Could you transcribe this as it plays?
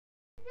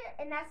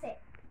and that's it.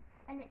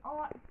 And then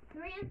all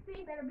 3 and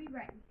 3 better be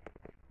ready.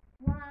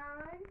 1,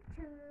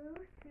 2,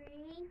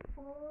 3,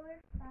 4,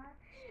 5.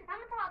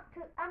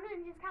 I'm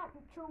gonna just count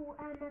until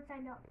I'm not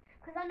signed up,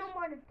 cause I know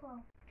more than 12.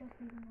 Just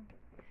so you know.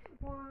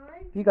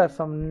 1. You got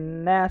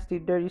some nasty,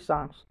 dirty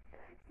songs.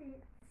 6,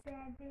 7,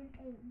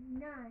 8,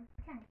 9,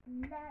 10,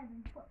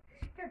 11, 12,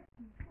 13,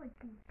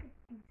 14,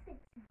 15, 16,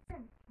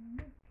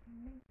 17,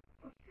 18, 19,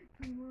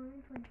 20,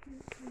 21, 22,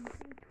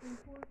 23,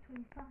 24,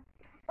 25.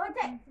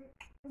 Okay. 26,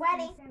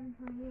 27,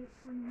 28,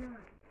 29.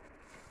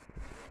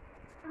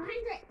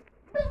 100.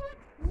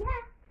 Yeah.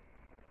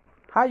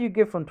 How you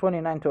get from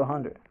 29 to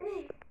 100?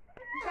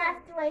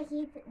 That's the way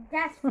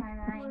that's my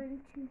line.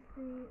 1, 2,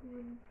 3,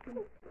 1,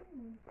 2,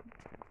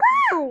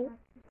 3.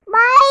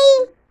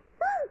 Bye.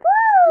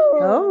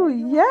 Oh,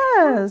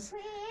 yes.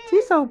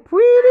 She's so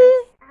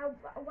pretty.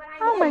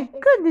 Oh, my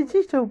goodness,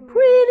 she's so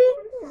pretty.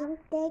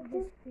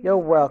 You're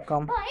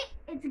welcome. But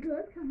it's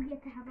good because we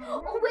get to have a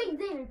Oh, wait,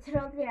 David,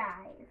 close your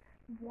eyes.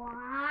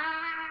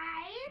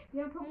 Why? You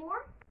want to put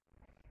more?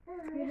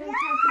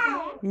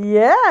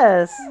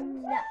 Yes.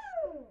 No.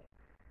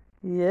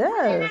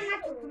 Yes.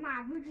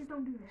 We just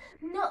don't do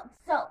this. No,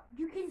 so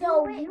You can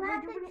so do it. you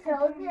have to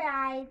close your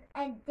eyes,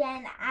 and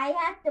then I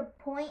have to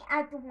point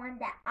at the one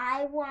that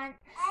I want,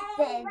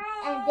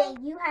 and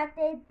then you have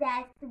to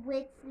guess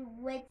which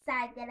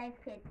side that I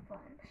picked from.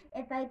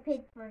 If I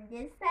picked from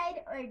this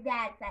side or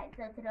that side.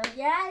 So close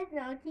your eyes,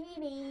 no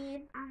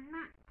cheating. I'm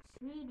not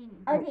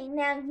cheating. Okay,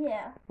 now you.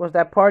 Was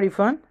that party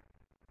fun?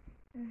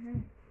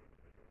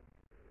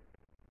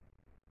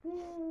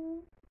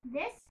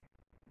 This?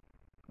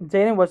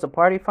 Jaden, was the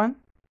party fun?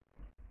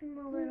 A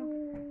little.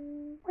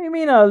 What do you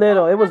mean a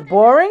little? It was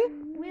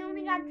boring? We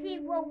only got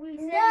people we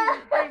sit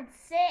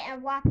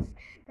and watch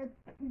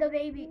the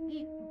baby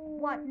eat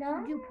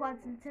do pots,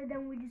 and so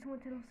then we just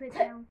went to sit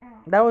down.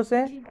 That was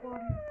it? Drink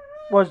water.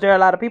 Was there a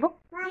lot of people?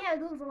 Yeah,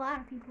 there was a lot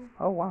of people.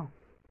 Oh, wow.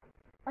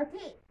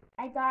 Okay,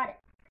 I got it.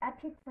 I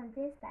picked from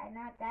this side,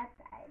 not that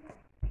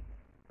side.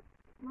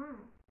 Wow.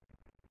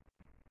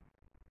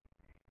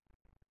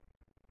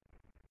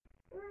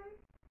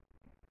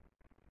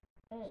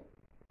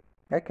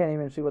 I can't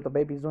even see what the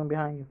baby's doing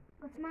behind you.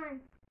 What's mine?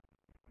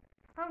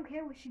 I don't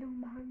care what she's doing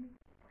behind me.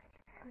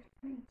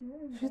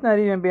 She's not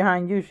even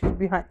behind you. She's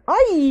behind.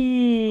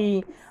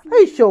 Ay!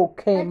 It's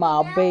okay,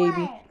 my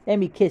baby. Let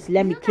me kiss it.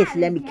 Let me kiss it.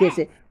 Let me kiss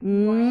it.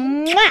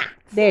 Mwah!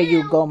 There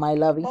you go, my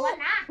lovey.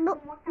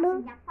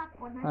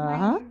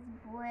 Uh-huh.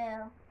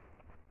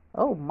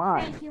 Oh,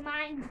 my. Thank you,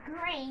 mine's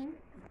green.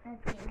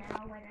 Okay,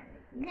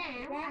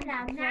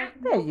 now,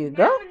 There you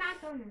go.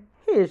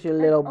 Here's your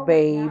little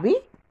baby.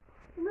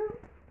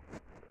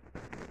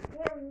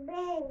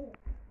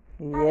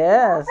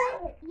 Yes.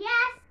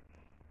 Yes.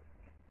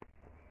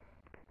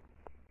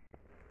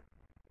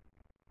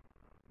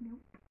 Nope.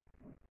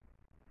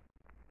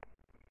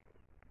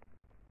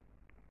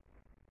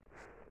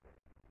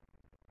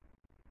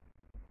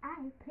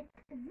 I picked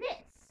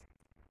this.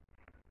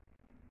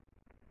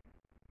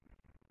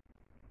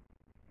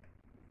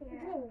 Here.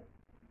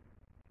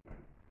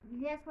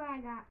 Guess what I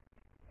got?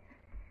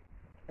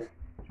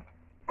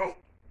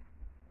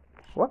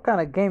 What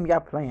kind of game y'all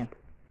playing?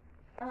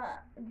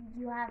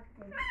 You have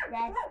to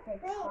guess the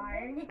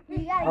card.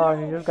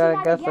 You just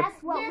gotta guess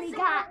what we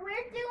got. We're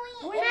doing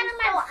We're it,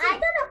 not so allowed to I'm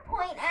gonna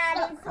point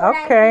at it so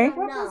Okay. that you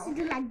We're know. supposed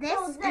to do like this,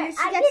 So and there, if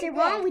I she gets did it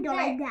wrong, this. we don't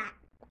There. like that.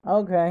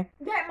 Okay.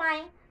 Get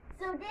mine.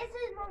 So this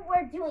is what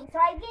we're doing. So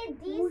I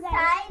did these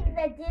sides,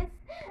 I did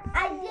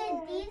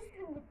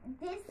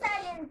this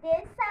side and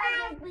this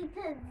side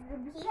because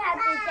he has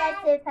to guess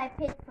if I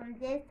pick from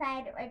this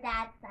side or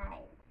that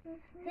side.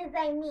 Because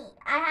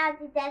I have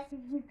to guess if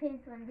you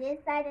pick from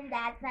this side and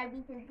that side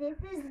because this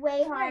is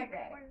way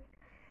harder.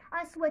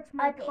 I switched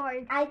my Okay,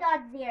 card. I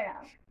got 0.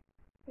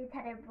 This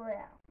had a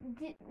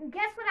blue.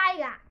 Guess what I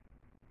got?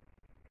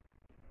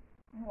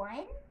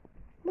 1?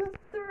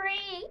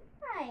 3.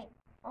 Right.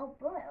 Oh,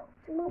 blue.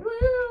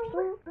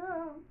 Boo.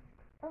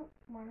 Oh,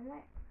 one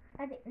more.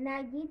 Okay, now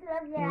you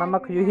love your Mama,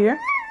 eyes could you and hear?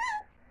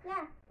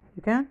 Yeah.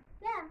 You can?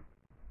 Yeah.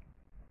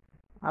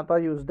 I thought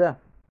you was deaf.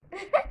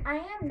 I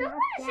am not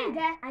she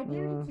deaf. I Mm.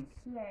 didn't just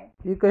hear.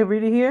 You could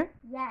really hear?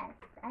 Yes,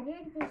 I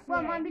didn't just hear.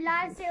 Well, Mom, be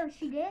lying to say what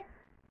she did?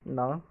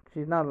 No,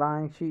 she's not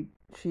lying.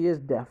 She is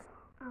deaf.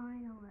 Oh, I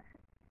know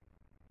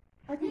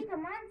it. Okay,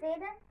 come on, say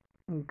that.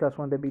 Because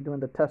when they be doing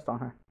the test on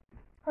her.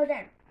 Hold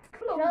on.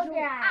 Close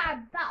your eyes.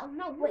 eyes.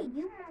 No, Wait,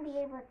 you won't be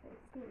able to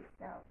see,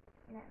 so.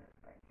 No.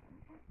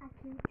 I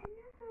can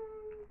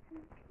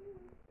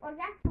Or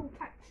that's no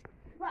touch.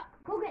 Look,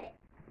 go get it.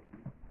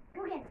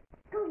 Go get it.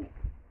 Go get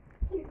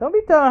it. Don't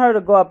be telling her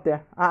to go up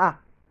there.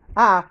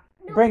 No,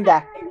 Bring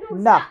stop. that. It's No.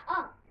 stop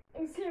up.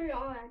 It's here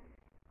on.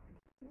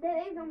 That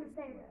ain't on the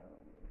stairs.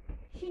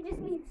 She just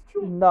needs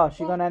to. No,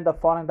 she's gonna end up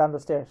falling down the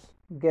stairs.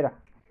 Get her.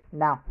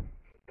 Now.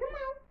 Come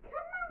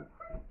on,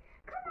 honey.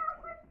 Come on,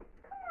 honey.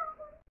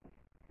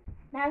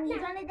 Now he's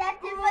gonna dash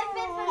this way,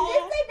 fit from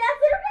this side, that's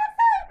from that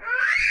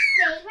side.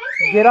 Stay right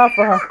there. Get off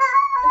of her.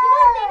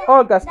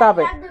 Olga, stop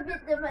Now it. you have to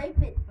fit the right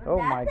fit from Oh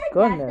that my side,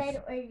 goodness. That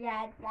side, or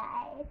that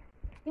side.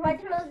 you want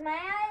to close my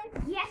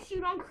eyes? Yes, you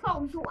don't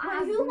close your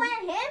eyes. Well, you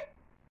went him?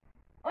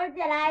 Or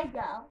did I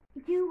go?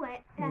 You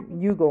went.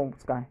 You go,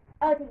 Sky.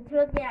 Okay,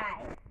 close your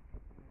eyes.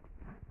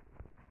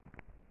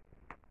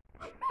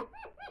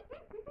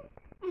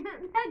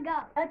 Let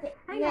go. Okay,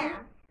 Hang now.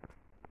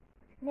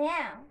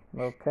 Now.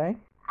 Okay.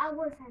 I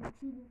was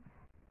cheating.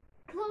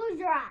 Close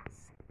your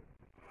eyes.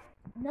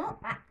 No,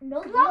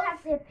 no, you Close.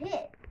 have to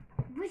pick.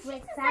 But she Which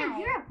just side? said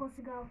you're supposed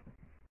to go.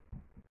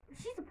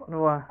 She's supposed.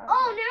 What?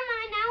 Oh, never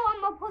mind.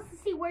 Now I'm supposed to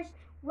see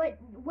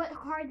what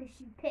card did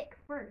she pick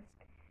first.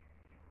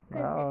 I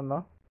don't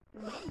know.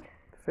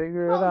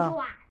 Figure it Close out.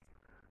 your eyes.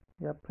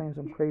 Y'all playing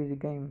some crazy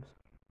games.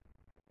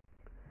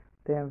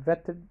 They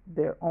invented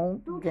their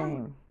own Don't tell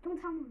game.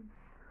 Don't tell me.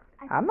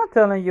 I'm not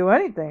telling you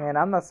anything, and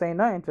I'm not saying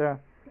nothing to her.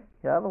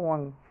 You're the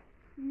one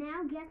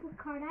Now guess what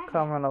card I have.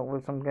 coming up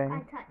with some I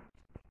game. touched.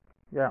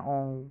 Your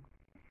own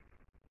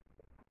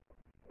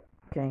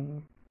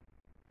game.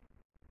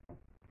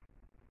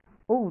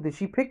 Oh, did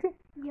she pick it?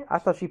 Yep. I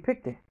thought she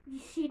picked it.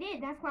 She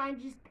did. That's why I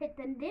just picked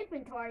the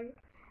different card.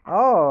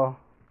 Oh,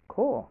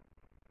 cool.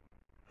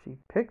 She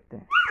picked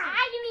it.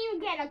 I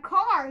didn't even get a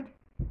card.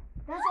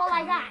 That's all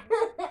I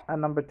got. A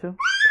number 2?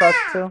 Plus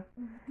 2?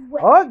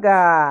 Wait, Oh,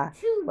 God.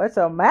 2. What's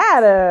the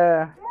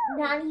matter?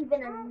 not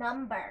even a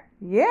number.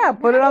 Yeah,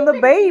 put it Not on the even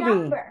a baby.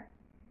 number.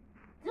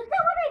 Look at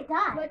what I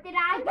got. What did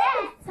I Look get?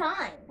 at this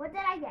sign. What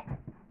did I get?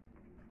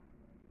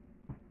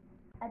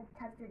 A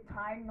tested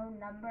card, no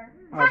number.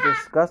 A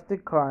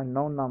disgusted car,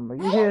 no number.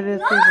 You hear this,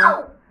 no! people?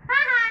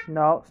 Ha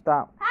No,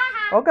 stop.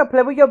 ha. Okay,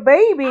 play with your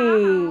baby.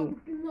 Oh,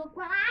 look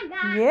what I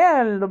got.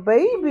 Yeah, little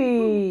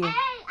baby.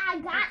 Hey, I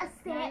got a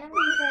set.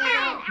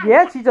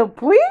 Yeah, she's so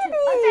pretty.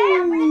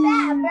 Okay, bring it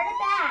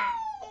back.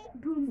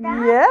 Bring it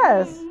back.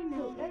 Yes,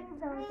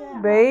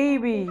 Okay,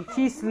 baby.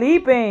 She's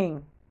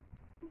sleeping.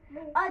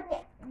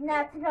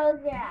 now close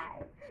your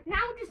eyes. Now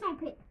I'm just gonna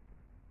pick.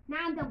 Now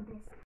I'm done with this.